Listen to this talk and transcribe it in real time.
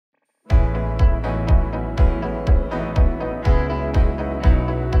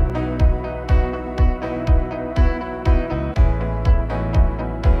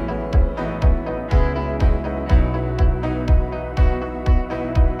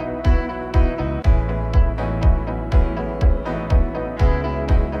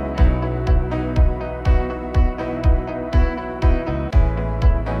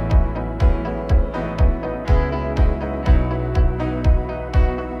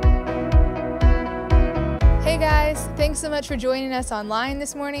guys, thanks so much for joining us online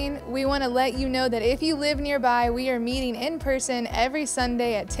this morning. We want to let you know that if you live nearby, we are meeting in person every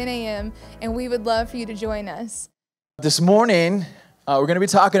Sunday at 10 a.m., and we would love for you to join us. This morning, we're going to be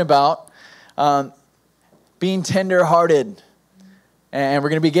talking about being tender-hearted, and we're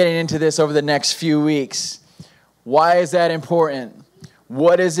going to be getting into this over the next few weeks. Why is that important?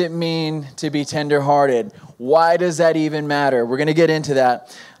 What does it mean to be tender-hearted? Why does that even matter? We're going to get into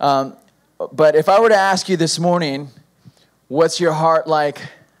that. But if I were to ask you this morning, what's your heart like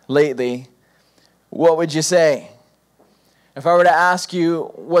lately? What would you say? If I were to ask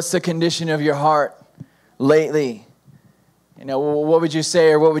you, what's the condition of your heart lately? What would you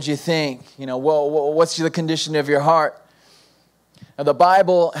say or what would you think? What's the condition of your heart? Now, the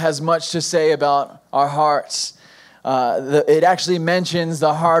Bible has much to say about our hearts. It actually mentions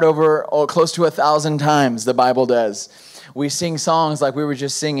the heart over close to 1,000 times, the Bible does. We sing songs like we were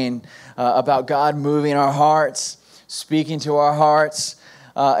just singing about God moving our hearts, speaking to our hearts.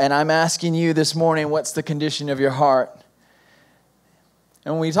 And I'm asking you this morning, what's the condition of your heart?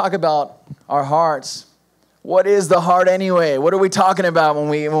 And when we talk about our hearts, what is the heart anyway? What are we talking about when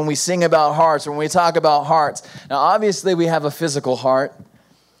we sing about hearts, when we talk about hearts? Now, obviously, we have a physical heart,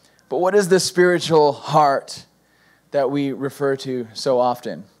 but what is the spiritual heart that we refer to so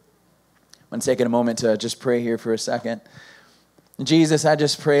often? I'm going to take a moment to just pray here for a second. Jesus, I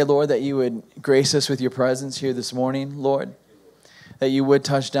just pray, Lord, that you would grace us with your presence here this morning, Lord. That you would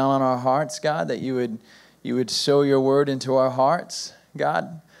touch down on our hearts, God. That you would sow your word into our hearts,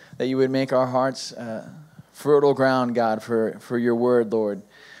 God. That you would make our hearts fertile ground, God, for your word, Lord.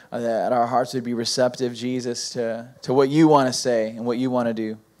 That our hearts would be receptive, Jesus, to what you want to say and what you want to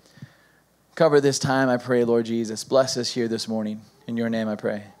do. Cover this time, I pray, Lord Jesus. Bless us here this morning. In your name I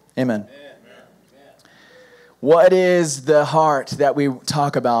pray. Amen. What is the heart that we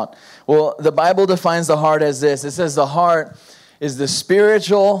talk about? Well, the Bible defines the heart as this. It says the heart is the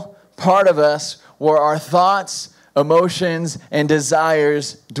spiritual part of us where our thoughts, emotions, and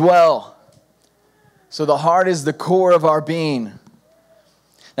desires dwell. So the heart is the core of our being.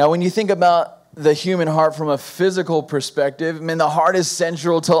 Now, when you think about the human heart from a physical perspective, the heart is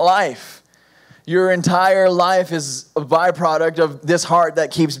central to life. Your entire life is a byproduct of this heart that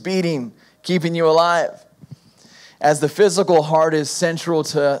keeps beating, keeping you alive. As the physical heart is central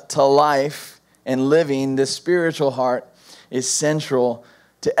to life and living, the spiritual heart is central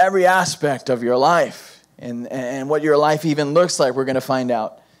to every aspect of your life and what your life even looks like, we're going to find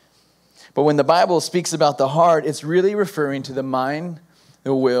out. But when the Bible speaks about the heart, it's really referring to the mind,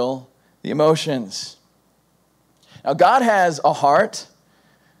 the will, the emotions. Now, God has a heart,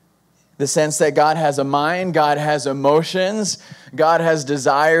 the sense that God has a mind, God has emotions, God has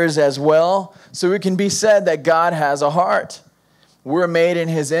desires as well. So it can be said that God has a heart. We're made in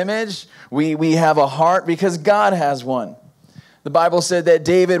his image. We have a heart because God has one. The Bible said that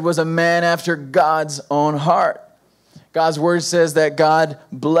David was a man after God's own heart. God's word says that God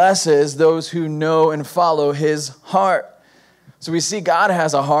blesses those who know and follow his heart. So we see God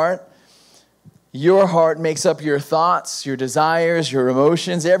has a heart. Your heart makes up your thoughts, your desires, your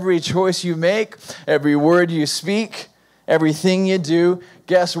emotions. Every choice you make, every word you speak, everything you do,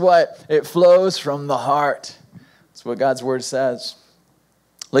 guess what? It flows from the heart. That's what God's word says.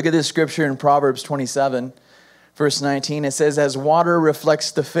 Look at this scripture in Proverbs 27, verse 19. It says, as water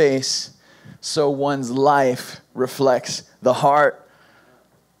reflects the face, so one's life reflects the heart.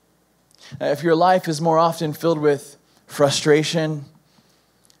 If your life is more often filled with frustration,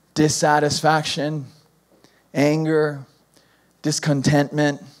 dissatisfaction, anger,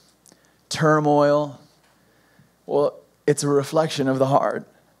 discontentment, turmoil, well, it's a reflection of the heart.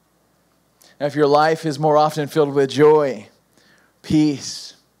 Now, if your life is more often filled with joy,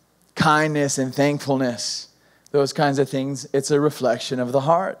 peace, kindness, and thankfulness, those kinds of things, it's a reflection of the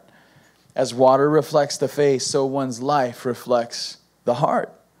heart. As water reflects the face, so one's life reflects the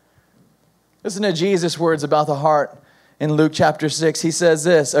heart. Listen to Jesus' words about the heart. In Luke chapter 6, he says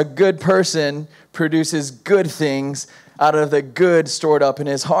this, a good person produces good things out of the good stored up in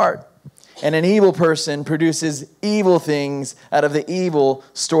his heart. And an evil person produces evil things out of the evil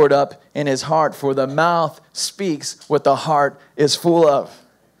stored up in his heart. For the mouth speaks what the heart is full of.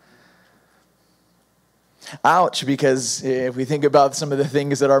 Ouch, because if we think about some of the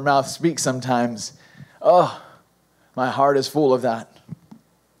things that our mouth speaks sometimes, my heart is full of that.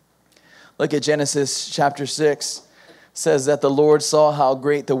 Look at Genesis chapter 6. It says that the Lord saw how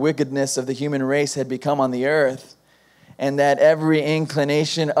great the wickedness of the human race had become on the earth, and that every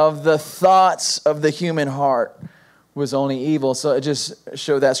inclination of the thoughts of the human heart was only evil. So it just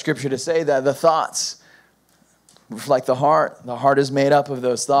showed that scripture to say that the thoughts reflect the heart. The heart is made up of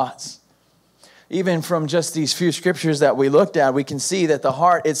those thoughts. even from just these few scriptures that we looked at, we can see that the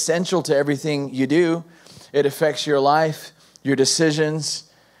heart is central to everything you do. It affects your life, your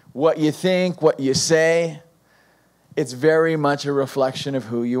decisions, what you think, what you say. It's very much a reflection of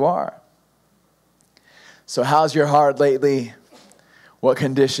who you are. So how's your heart lately? What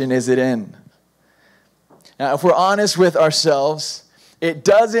condition is it in? Now, if we're honest with ourselves, it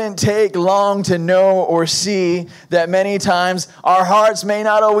doesn't take long to know or see that many times our hearts may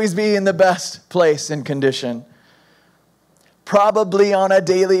not always be in the best place and condition. Probably on a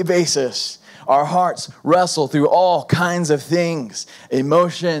daily basis, our hearts wrestle through all kinds of things,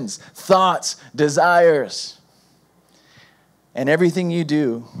 emotions, thoughts, desires. And everything you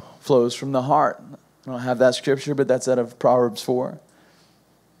do flows from the heart. I don't have that scripture, but that's out of Proverbs 4.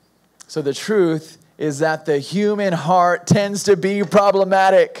 So the truth is that the human heart tends to be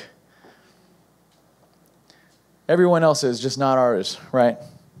problematic. Everyone else's, just not ours, right?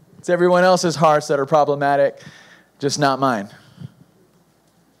 It's everyone else's hearts that are problematic, just not mine.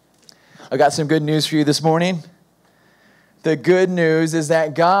 I got some good news for you this morning. The good news is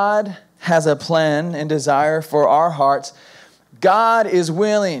that God has a plan and desire for our hearts. God is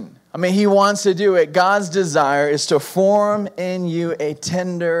willing. He wants to do it. God's desire is to form in you a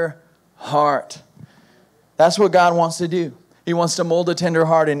tender heart. That's what God wants to do. He wants to mold a tender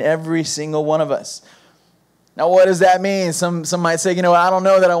heart in every single one of us. Now, what does that mean? Some might say, I don't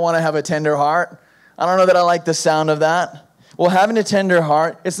know that I want to have a tender heart. I don't know that I like the sound of that. Well, having a tender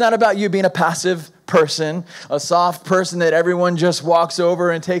heart, it's not about you being a passive person, a soft person that everyone just walks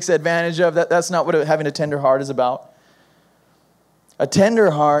over and takes advantage of. That's not what having a tender heart is about. A tender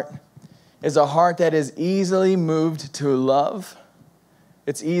heart is a heart that is easily moved to love.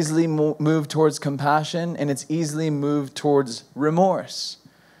 It's easily moved towards compassion, and it's easily moved towards remorse.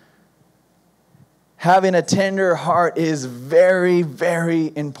 Having a tender heart is very,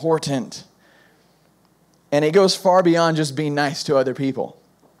 very important. And it goes far beyond just being nice to other people.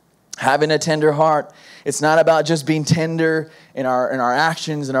 Having a tender heart, it's not about just being tender in our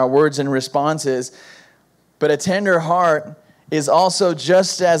actions and our words and responses, but a tender heart is also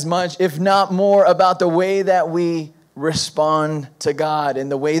just as much, if not more, about the way that we respond to God and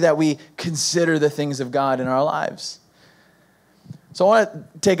the way that we consider the things of God in our lives. So I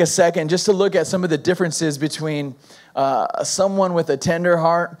want to take a second just to look at some of the differences between someone with a tender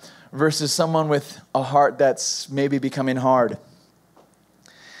heart versus someone with a heart that's maybe becoming hard.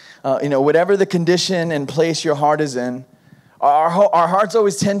 Whatever the condition and place your heart is in, our hearts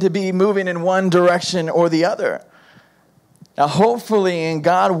always tend to be moving in one direction or the other. Now, hopefully, and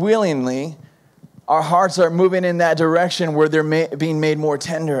God willingly, our hearts are moving in that direction where they're being made more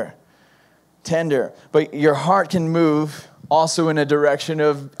tender. But your heart can move also in a direction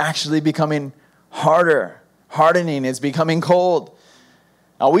of actually becoming hardening. It's becoming cold.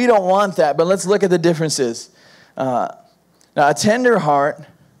 Now, we don't want that, but let's look at the differences. Now, a tender heart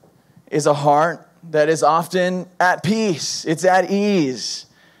is a heart that is often at peace. It's at ease,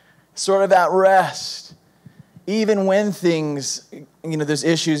 sort of at rest. Even when things, there's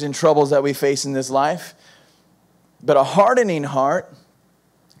issues and troubles that we face in this life. But a hardening heart,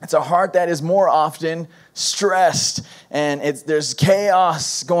 it's a heart that is more often stressed, and there's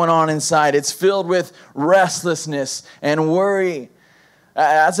chaos going on inside. It's filled with restlessness and worry.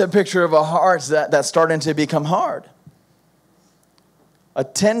 That's a picture of a heart that's starting to become hard. A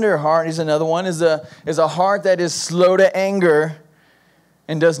tender heart is another one, is a heart that is slow to anger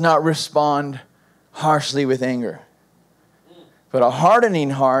and does not respond harshly with anger. But a hardening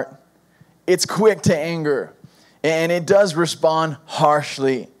heart, it's quick to anger, and it does respond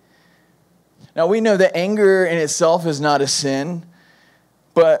harshly. Now, we know that anger in itself is not a sin,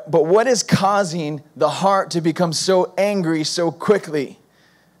 but what is causing the heart to become so angry so quickly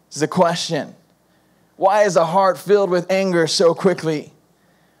is the question. Why is a heart filled with anger so quickly?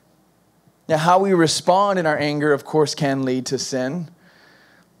 Now, how we respond in our anger, of course, can lead to sin.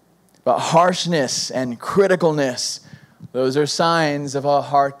 But harshness and criticalness, those are signs of a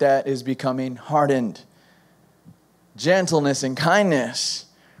heart that is becoming hardened. Gentleness and kindness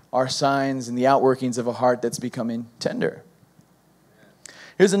are signs and the outworkings of a heart that's becoming tender.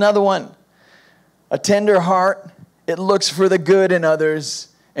 Here's another one. A tender heart, it looks for the good in others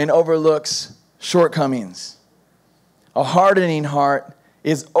and overlooks shortcomings. A hardening heart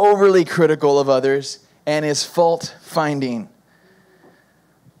is overly critical of others and is fault-finding.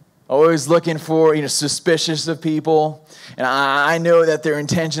 Always looking for, suspicious of people. And I know that their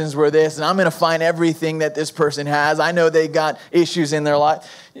intentions were this, and I'm going to find everything that this person has. I know they got issues in their life.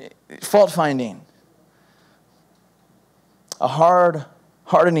 Fault-finding. A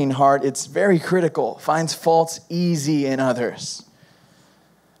hardening heart, it's very critical, finds faults easy in others.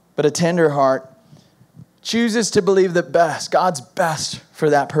 But a tender heart, chooses to believe the best, God's best for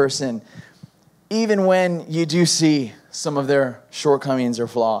that person, even when you do see some of their shortcomings or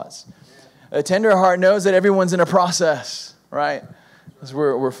flaws. A tender heart knows that everyone's in a process, right? As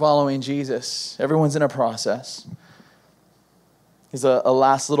we're following Jesus. Everyone's in a process. Here's a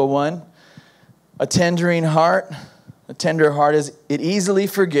last little one. A tender heart is, it easily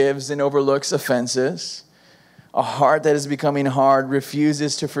forgives and overlooks offenses. A heart that is becoming hard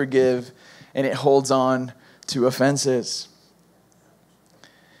refuses to forgive, and it holds on to offenses.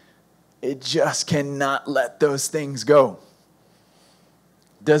 It just cannot let those things go.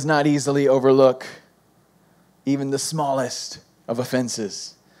 Does not easily overlook even the smallest of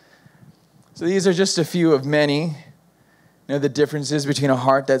offenses. So these are just a few of many. You know, the differences between a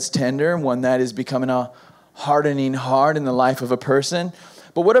heart that's tender and one that is becoming a hardening heart in the life of a person.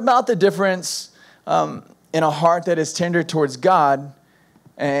 But what about the difference in a heart that is tender towards God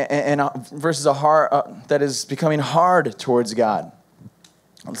and versus a heart that is becoming hard towards God?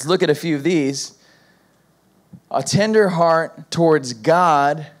 Let's look at a few of these. A tender heart towards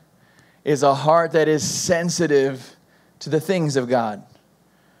God is a heart that is sensitive to the things of God.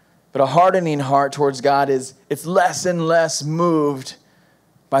 But a hardening heart towards God it's less and less moved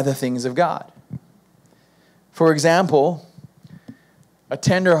by the things of God. For example, a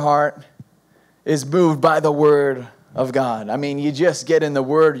tender heart is moved by the word of God. I mean, you just get in the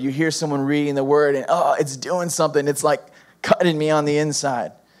word, you hear someone reading the word, and it's doing something. It's like cutting me on the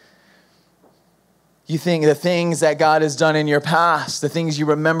inside. You think the things that God has done in your past, the things you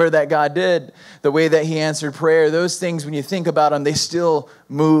remember that God did, the way that he answered prayer, those things, when you think about them, they still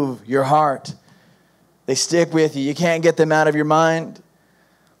move your heart. They stick with you. You can't get them out of your mind.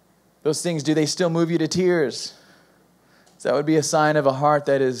 Those things, do they still move you to tears? So that would be a sign of a heart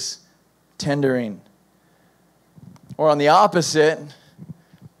that is tendering. Or on the opposite,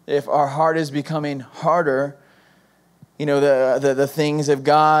 if our heart is becoming harder, you know, the things of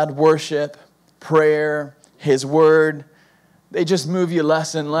God, worship, prayer, his word, they just move you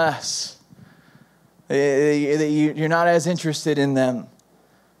less and less. You're not as interested in them.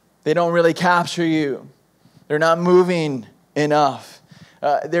 They don't really capture you. They're not moving enough.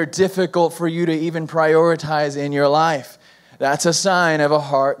 They're difficult for you to even prioritize in your life. That's a sign of a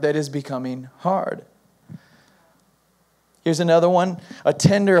heart that is becoming hard. Here's another one. A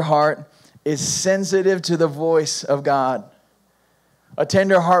tender heart is sensitive to the voice of God. A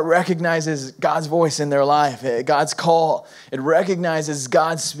tender heart recognizes God's voice in their life, God's call. It recognizes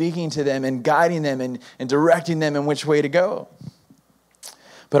God speaking to them and guiding them and directing them in which way to go.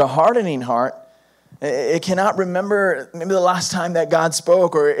 But a hardening heart, it cannot remember maybe the last time that God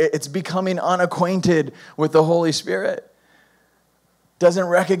spoke, or it's becoming unacquainted with the Holy Spirit. Doesn't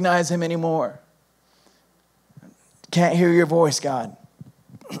recognize him anymore. Can't hear your voice, God.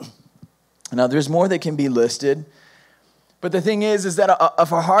 Now, there's more that can be listed. But the thing is that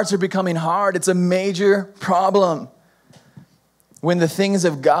if our hearts are becoming hard, it's a major problem. When the things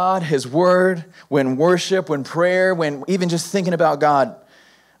of God, his word, when worship, when prayer, when even just thinking about God,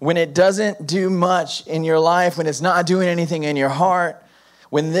 when it doesn't do much in your life, when it's not doing anything in your heart,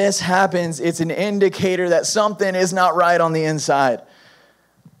 when this happens, it's an indicator that something is not right on the inside.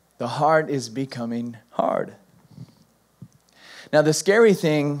 The heart is becoming hard. Now, the scary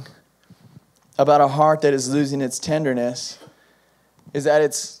thing about a heart that is losing its tenderness is that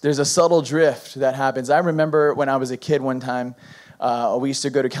there's a subtle drift that happens. I remember when I was a kid one time, we used to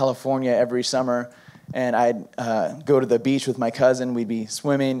go to California every summer, and I'd go to the beach with my cousin. We'd be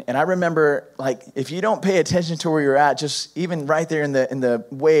swimming, and I remember, like, if you don't pay attention to where you're at, just even right there in the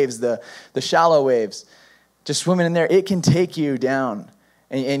waves, the shallow waves, just swimming in there, it can take you down,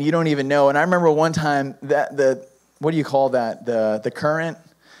 and you don't even know. And I remember one time that what do you call that? The current.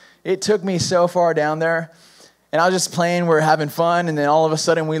 It took me so far down there, and I was just playing. We're having fun, and then all of a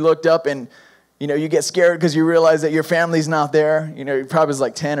sudden we looked up, and you know, you get scared because you realize that your family's not there. You know, you probably was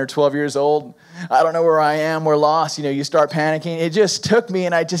like 10 or 12 years old. I don't know where I am. We're lost. You know, you start panicking. It just took me,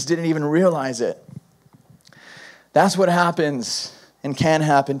 and I just didn't even realize it. That's what happens and can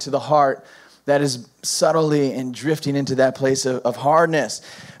happen to the heart that is subtly and drifting into that place of hardness.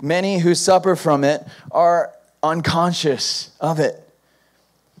 Many who suffer from it are unconscious of it.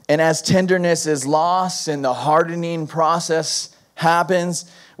 And as tenderness is lost and the hardening process happens,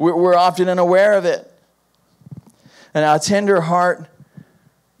 we're often unaware of it. And a tender heart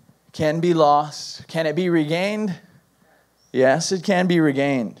can be lost. Can it be regained? Yes, it can be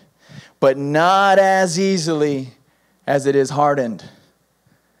regained. But not as easily as it is hardened.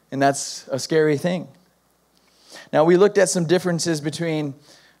 And that's a scary thing. Now, we looked at some differences between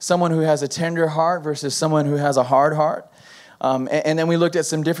someone who has a tender heart versus someone who has a hard heart. And then we looked at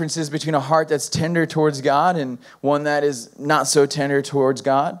some differences between a heart that's tender towards God and one that is not so tender towards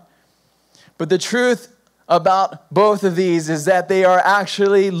God. But the truth about both of these is that they are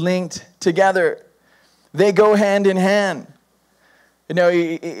actually linked together. They go hand in hand. You know,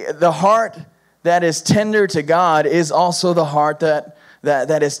 the heart that is tender to God is also the heart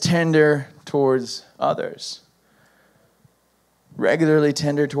that is tender towards others. Regularly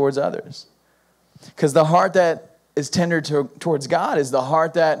tender towards others. Because the heart that is tender towards God is the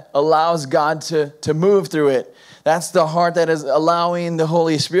heart that allows God to move through it. That's the heart that is allowing the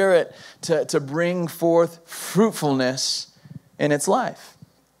Holy Spirit to bring forth fruitfulness in its life.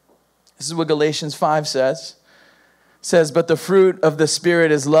 This is what Galatians 5 says. It says, but the fruit of the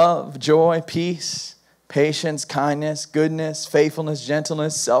Spirit is love, joy, peace, patience, kindness, goodness, faithfulness,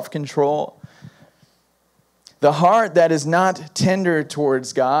 gentleness, self-control. The heart that is not tender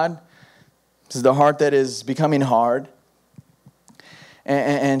towards God, this is the heart that is becoming hard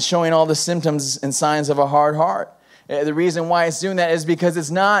and showing all the symptoms and signs of a hard heart. The reason why it's doing that is because it's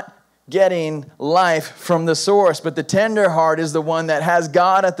not getting life from the source, but the tender heart is the one that has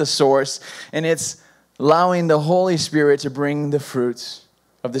God at the source, and it's allowing the Holy Spirit to bring the fruits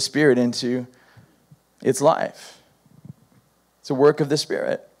of the Spirit into its life. It's a work of the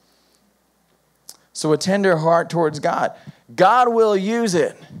Spirit. So a tender heart towards God. God will use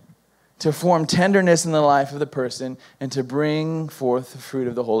it to form tenderness in the life of the person and to bring forth the fruit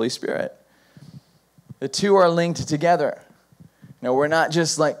of the Holy Spirit. The two are linked together. Now, we're not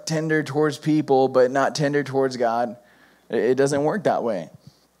just like tender towards people, but not tender towards God. It doesn't work that way.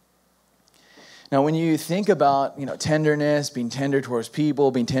 Now, when you think about, tenderness, being tender towards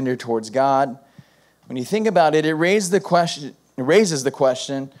people, being tender towards God, when you think about it, it raises the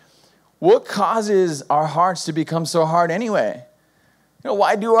question, what causes our hearts to become so hard anyway?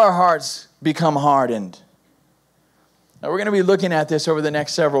 Why do our hearts become hardened? Now, we're going to be looking at this over the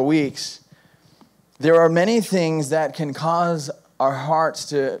next several weeks. There are many things that can cause our hearts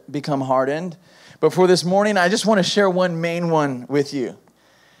to become hardened. But for this morning, I just want to share one main one with you.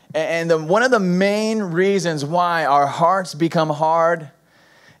 And one of the main reasons why our hearts become hard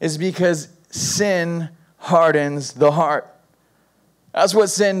is because sin hardens the heart. That's what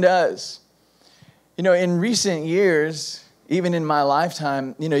sin does. In recent years, even in my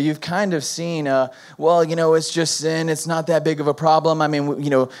lifetime, you've kind of seen, it's just sin. It's not that big of a problem. I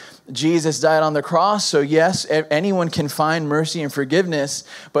mean, Jesus died on the cross. So yes, anyone can find mercy and forgiveness.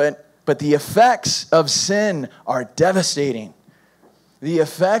 But the effects of sin are devastating. The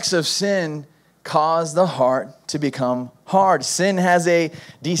effects of sin cause the heart to become hard. Sin has a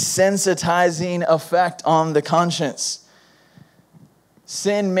desensitizing effect on the conscience.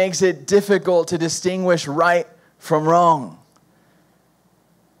 Sin makes it difficult to distinguish right from wrong.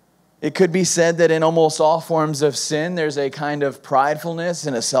 It could be said that in almost all forms of sin, there's a kind of pridefulness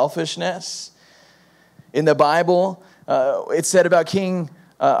and a selfishness. In the Bible, it's said about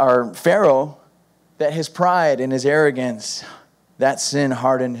Pharaoh that his pride and his arrogance, that sin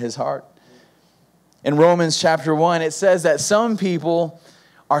hardened his heart. In Romans chapter 1, it says that some people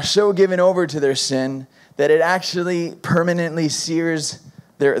are so given over to their sin that it actually permanently sears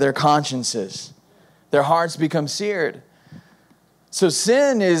their consciences. Their hearts become seared. So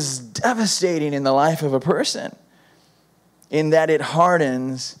sin is devastating in the life of a person in that it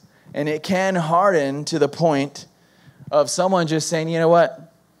hardens, and it can harden to the point of someone just saying, you know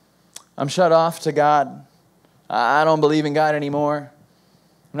what, I'm shut off to God. I don't believe in God anymore.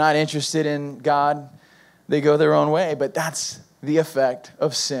 I'm not interested in God. They go their own way, but that's the effect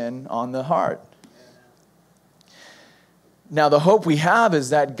of sin on the heart. Now, the hope we have is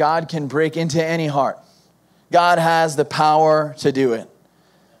that God can break into any heart. God has the power to do it.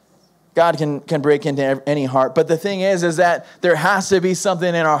 God can break into any heart. But the thing is that there has to be something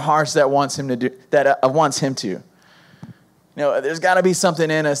in our hearts that wants him to do, wants him to. There's got to be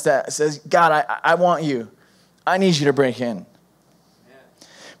something in us that says, God, I want you. I need you to break in.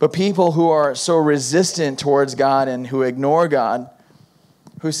 But people who are so resistant towards God and who ignore God,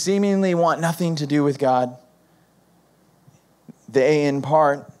 who seemingly want nothing to do with God, they in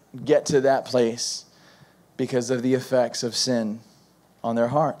part get to that place because of the effects of sin on their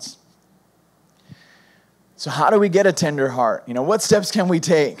hearts. So how do we get a tender heart? What steps can we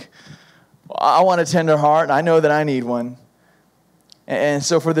take? Well, I want a tender heart. I know that I need one. And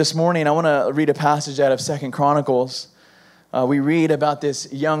so for this morning, I want to read a passage out of 2 Chronicles. We read about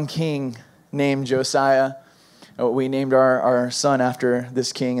this young king named Josiah. We named our son after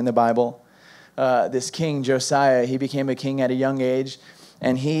this king in the Bible. This king, Josiah, he became a king at a young age.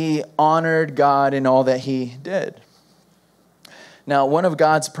 And he honored God in all that he did. Now, one of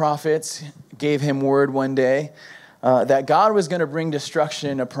God's prophets gave him word one day that God was going to bring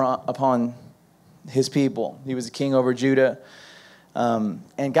destruction upon his people. He was a king over Judah.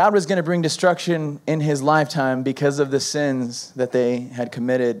 And God was going to bring destruction in his lifetime because of the sins that they had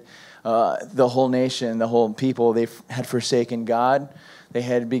committed. The whole nation, the whole people, they had forsaken God. They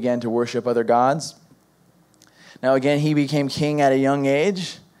had begun to worship other gods. Now again, he became king at a young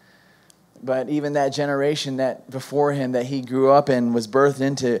age. But even that generation that before him that he grew up in was birthed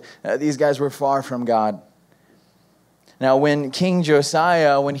into, these guys were far from God. Now when King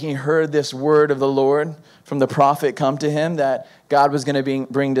Josiah, when he heard this word of the Lord from the prophet come to him that God was going to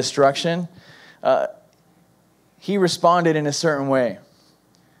bring destruction, he responded in a certain way.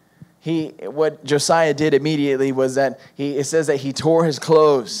 What Josiah did immediately was that it says that he tore his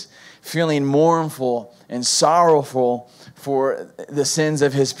clothes, feeling mournful and sorrowful for the sins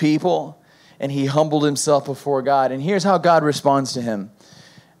of his people, and he humbled himself before God. And here's how God responds to him.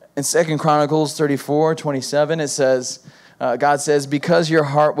 In 2 Chronicles 34:27, it says, God says, because your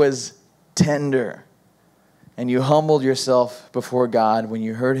heart was tender and you humbled yourself before God when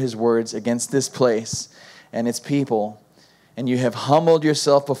you heard his words against this place and its people, and you have humbled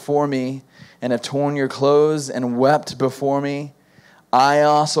yourself before me and have torn your clothes and wept before me, I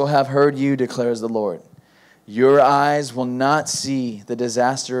also have heard you, declares the Lord. Your eyes will not see the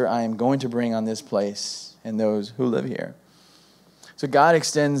disaster I am going to bring on this place and those who live here. So God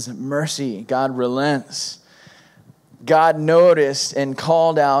extends mercy. God relents. God noticed and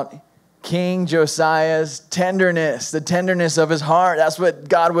called out King Josiah's tenderness, the tenderness of his heart. That's what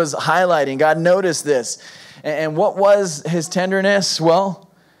God was highlighting. God noticed this. And what was his tenderness?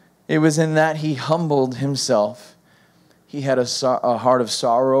 Well, it was in that he humbled himself. He had a heart of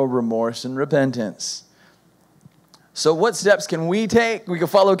sorrow, remorse, and repentance. So what steps can we take? We can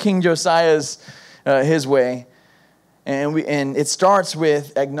follow King Josiah's his way. And it starts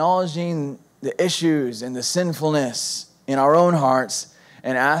with acknowledging the issues and the sinfulness in our own hearts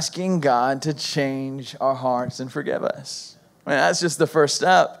and asking God to change our hearts and forgive us. I mean, that's just the first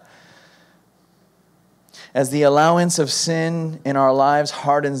step. As the allowance of sin in our lives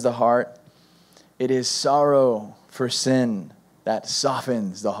hardens the heart, it is sorrow for sin that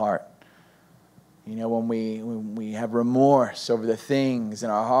softens the heart. You know, when we have remorse over the things in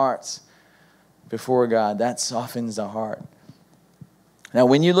our hearts before God, that softens the heart. Now,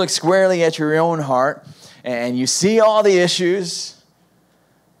 when you look squarely at your own heart and you see all the issues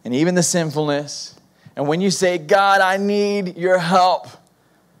and even the sinfulness, and when you say, God, I need your help.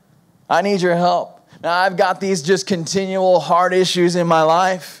 I need your help. Now, I've got these just continual heart issues in my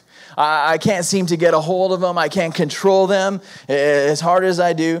life. I can't seem to get a hold of them. I can't control them as hard as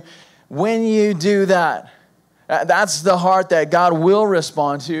I do. When you do that, that's the heart that God will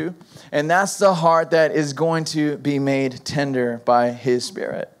respond to. And that's the heart that is going to be made tender by his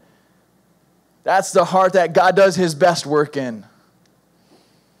Spirit. That's the heart that God does his best work in.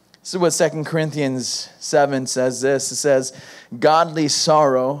 This is what 2 Corinthians 7 says this. It says, godly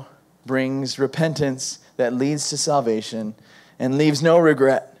sorrow brings repentance that leads to salvation and leaves no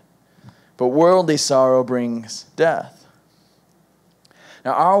regret. But worldly sorrow brings death.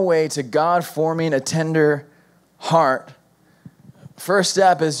 Now, our way to God forming a tender heart, first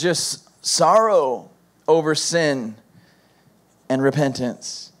step is just sorrow over sin and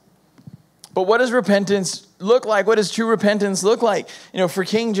repentance. But what does repentance look like? What does true repentance look like? You know, for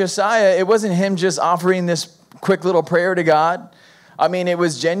King Josiah, it wasn't him just offering this quick little prayer to God. I mean, it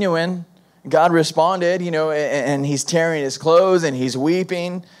was genuine. God responded, you know, and he's tearing his clothes and he's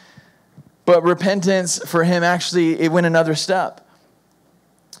weeping. But repentance for him, actually, it went another step.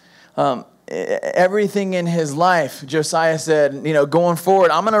 Everything in his life, Josiah said, you know, going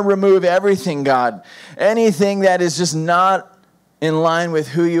forward, I'm going to remove everything, God. Anything that is just not in line with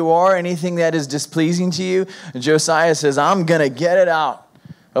who you are, anything that is displeasing to you, Josiah says, I'm going to get it out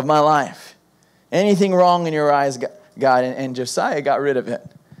of my life. Anything wrong in your eyes, God, and Josiah got rid of it.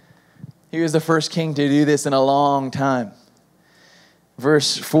 He was the first king to do this in a long time.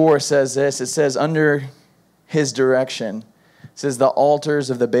 Verse 4 says this. It says, under his direction, it says, the altars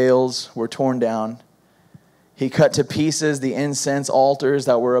of the Baals were torn down. He cut to pieces the incense altars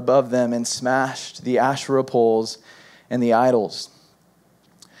that were above them and smashed the Asherah poles and the idols.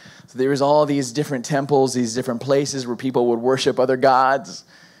 So there was all these different temples, these different places where people would worship other gods.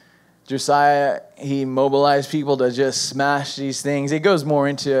 Josiah, he mobilized people to just smash these things. It goes more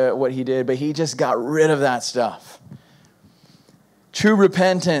into what he did, but he just got rid of that stuff. True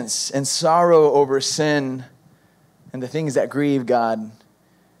repentance and sorrow over sin and the things that grieve God,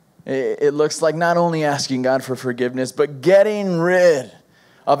 it looks like not only asking God for forgiveness, but getting rid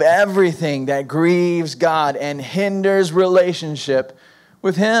of everything that grieves God and hinders relationship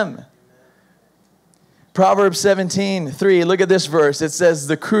with him. Proverbs 17:3. Look at this verse. It says,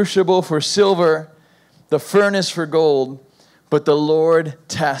 the crucible for silver, the furnace for gold, but the Lord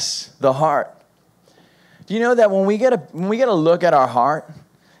tests the heart. Do you know that when we get a look at our heart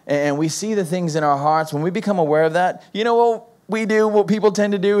and we see the things in our hearts, when we become aware of that, you know what we do, what people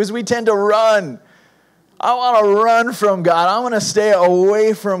tend to do is we tend to run. I want to run from God. I want to stay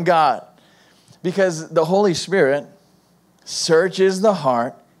away from God. Because the Holy Spirit searches the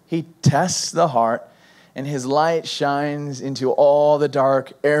heart. He tests the heart. And his light shines into all the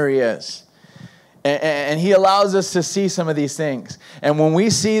dark areas. And he allows us to see some of these things. And when we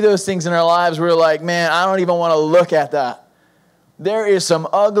see those things in our lives, we're like, man, I don't even want to look at that. There is some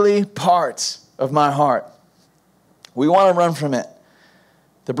ugly parts of my heart. We want to run from it.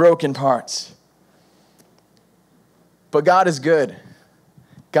 The broken parts. But God is good.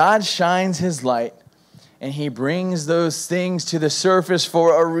 God shines his light, and he brings those things to the surface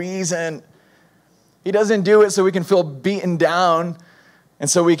for a reason. He doesn't do it so we can feel beaten down and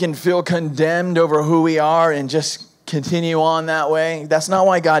so we can feel condemned over who we are and just continue on that way. That's not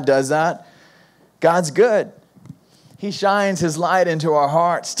why God does that. God's good. He shines his light into our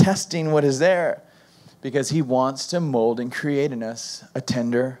hearts, testing what is there, because he wants to mold and create in us a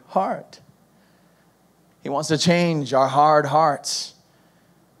tender heart. He wants to change our hard hearts.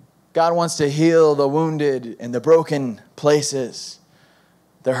 God wants to heal the wounded and the broken places,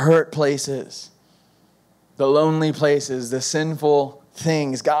 the hurt places, the lonely places, the sinful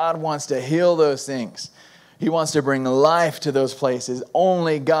things. God wants to heal those things. He wants to bring life to those places.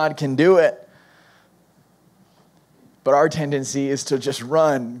 Only God can do it. But our tendency is to just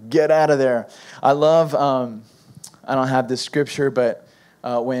run, get out of there. I love, I don't have this scripture, but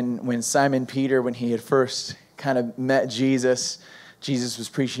when Simon Peter, when he had first kind of met Jesus, Jesus was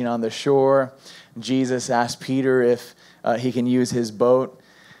preaching on the shore. Jesus asked Peter if he can use his boat.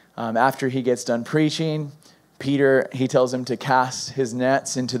 After he gets done preaching, Peter, he tells him to cast his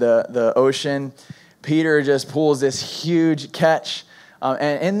nets into the ocean. Peter just pulls this huge catch.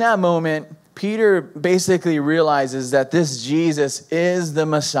 And in that moment, Peter basically realizes that this Jesus is the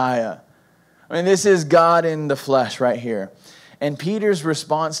Messiah. I mean, this is God in the flesh right here. And Peter's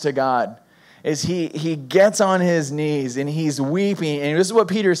response to God is he gets on his knees and he's weeping. And this is what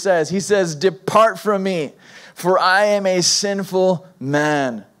Peter says. He says, "Depart from me, for I am a sinful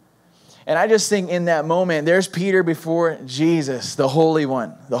man." And I just think in that moment, there's Peter before Jesus, the Holy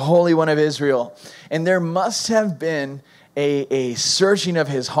One of Israel. And there must have been a searching of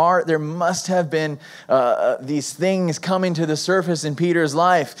his heart. There must have been these things coming to the surface in Peter's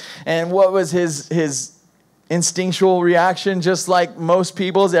life. And what was his instinctual reaction, just like most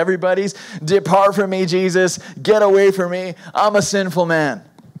people's, everybody's? "Depart from me, Jesus. Get away from me. I'm a sinful man."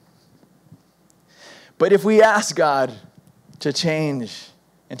 But if we ask God to change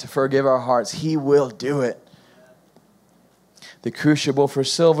and to forgive our hearts, he will do it. The crucible for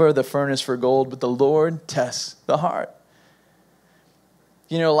silver, the furnace for gold, but the Lord tests the heart.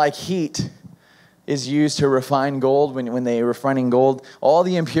 You know, like heat is used to refine gold. When they're refining gold, all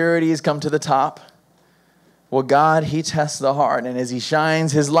the impurities come to the top. Well, God, he tests the heart. And as he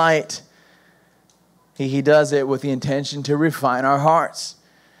shines his light, he does it with the intention to refine our hearts.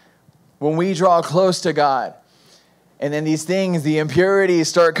 When we draw close to God, and then these things, the impurities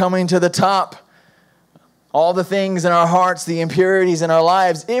start coming to the top, all the things in our hearts, the impurities in our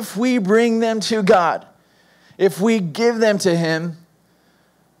lives, if we bring them to God, if we give them to him,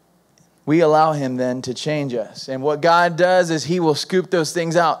 we allow him then to change us. And what God does is he will scoop those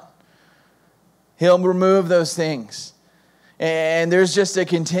things out. He'll remove those things. And there's just a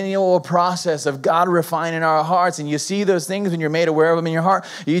continual process of God refining our hearts. And you see those things when you're made aware of them in your heart.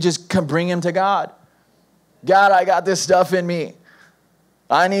 You just bring them to God. God, I got this stuff in me.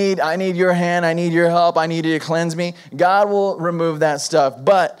 I need your hand. I need your help. I need you to cleanse me. God will remove that stuff.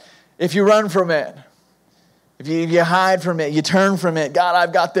 But if you run from it, if you hide from it, you turn from it, God,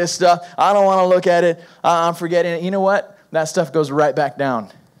 I've got this stuff. I don't want to look at it. I'm forgetting it. You know what? That stuff goes right back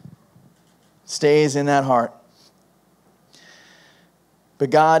down. Stays in that heart. But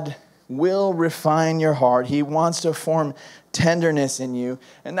God will refine your heart. He wants to form tenderness in you.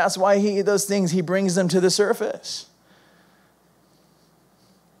 And that's why those things, he brings them to the surface.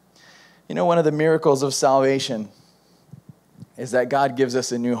 You know, one of the miracles of salvation is that God gives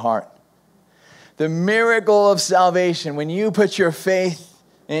us a new heart. The miracle of salvation, when you put your faith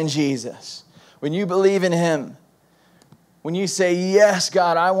in Jesus, when you believe in him, when you say, yes,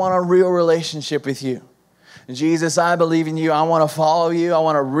 God, I want a real relationship with you. Jesus, I believe in you. I want to follow you. I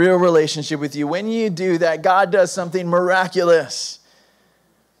want a real relationship with you. When you do that, God does something miraculous.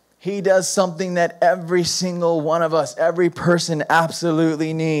 He does something that every single one of us, every person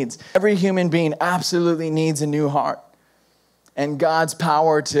absolutely needs. Every human being absolutely needs a new heart. And God's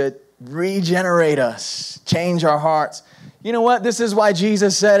power to regenerate us, change our hearts. You know what? This is why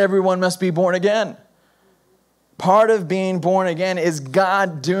Jesus said everyone must be born again. Part of being born again is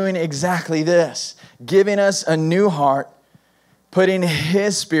God doing exactly this, giving us a new heart, putting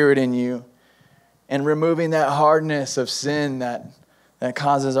His Spirit in you, and removing that hardness of sin that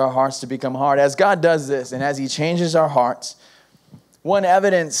causes our hearts to become hard. As God does this and as He changes our hearts, one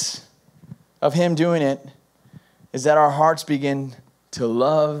evidence of Him doing it is that our hearts begin to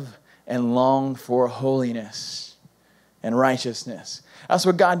love and long for holiness and righteousness. That's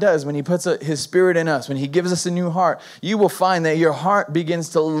what God does when He puts His Spirit in us, when He gives us a new heart. You will find that your heart begins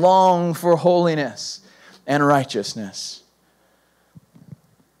to long for holiness and righteousness.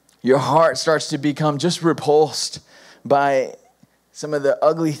 Your heart starts to become just repulsed by some of the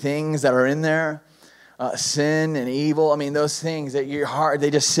ugly things that are in there, sin and evil. I mean, those things that your heart,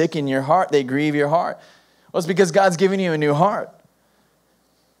 they just sicken your heart. They grieve your heart. Well, it's because God's given you a new heart.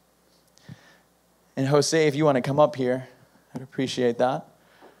 And Jose, if you want to come up here, I'd appreciate that.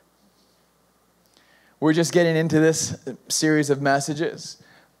 We're just getting into this series of messages.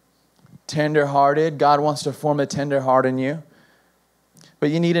 Tender-hearted. God wants to form a tender heart in you. But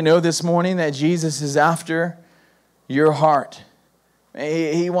you need to know this morning that Jesus is after your heart.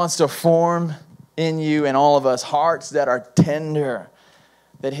 He wants to form in you and all of us hearts that are tender,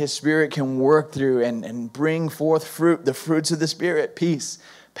 that His Spirit can work through and bring forth fruit, the fruits of the Spirit, peace,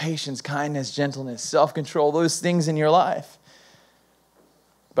 patience, kindness, gentleness, self-control, those things in your life.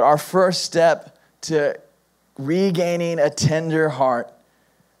 But our first step to regaining a tender heart,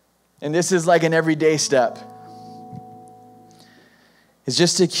 and this is like an everyday step, is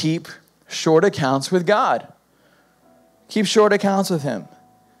just to keep short accounts with God. Keep short accounts with Him.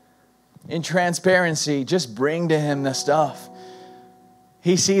 In transparency, just bring to Him the stuff.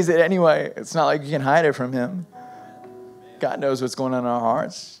 He sees it anyway. It's not like you can hide it from Him. God knows what's going on in our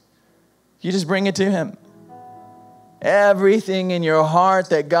hearts. You just bring it to Him. Everything in your heart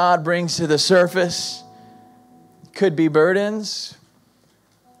that God brings to the surface could be burdens,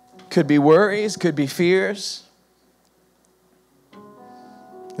 could be worries, could be fears,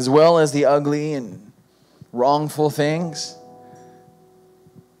 as well as the ugly and wrongful things.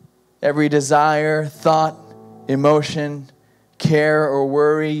 Every desire, thought, emotion, care, or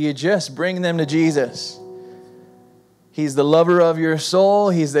worry, you just bring them to Jesus. He's the lover of your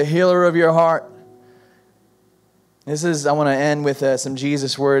soul. He's the healer of your heart. I want to end with some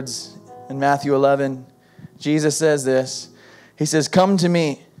Jesus words in Matthew 11. Jesus says this. He says, "Come to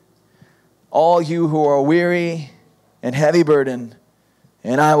me, all you who are weary and heavy burdened,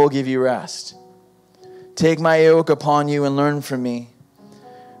 and I will give you rest. Take my yoke upon you and learn from me,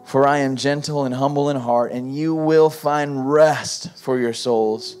 for I am gentle and humble in heart, and you will find rest for your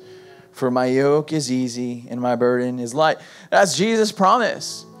souls. For my yoke is easy and my burden is light." That's Jesus'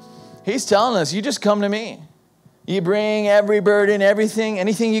 promise. He's telling us, you just come to me. You bring every burden, everything,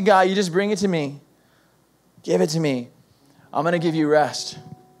 anything you got, you just bring it to me. Give it to me. I'm going to give you rest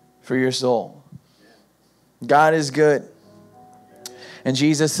for your soul. God is good. And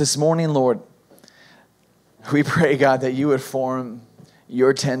Jesus, this morning, Lord, we pray, God, that you would form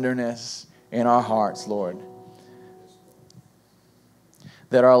your tenderness in our hearts, Lord.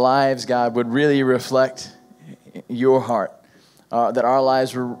 That our lives, God, would really reflect your heart. That our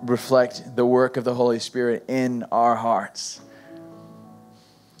lives would reflect the work of the Holy Spirit in our hearts.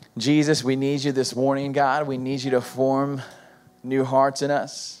 Jesus, we need you this morning, God. We need you to form new hearts in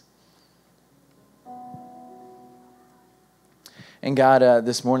us. And God,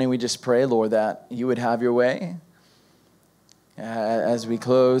 this morning we just pray, Lord, that you would have your way. As we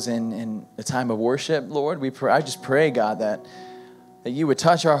close in the time of worship, Lord, I just pray, God, that you would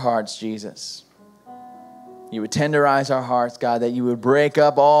touch our hearts, Jesus. You would tenderize our hearts, God, that you would break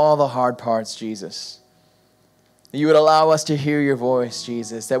up all the hard parts, Jesus. That you would allow us to hear your voice,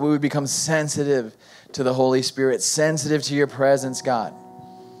 Jesus. That we would become sensitive to the Holy Spirit, sensitive to your presence, God.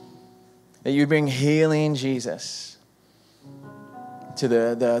 That you would bring healing, Jesus, to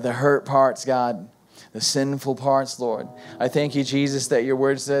the hurt parts, God, the sinful parts, Lord. I thank you, Jesus, that your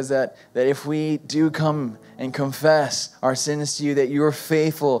word says that if we do come and confess our sins to you, that you are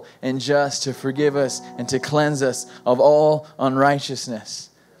faithful and just to forgive us and to cleanse us of all unrighteousness.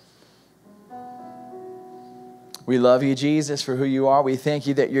 We love you, Jesus, for who you are. We thank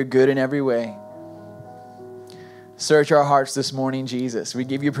you that you're good in every way. Search our hearts this morning, Jesus. We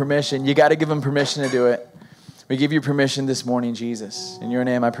give you permission. You got to give them permission to do it. We give you permission this morning, Jesus. In your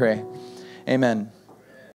name I pray. Amen.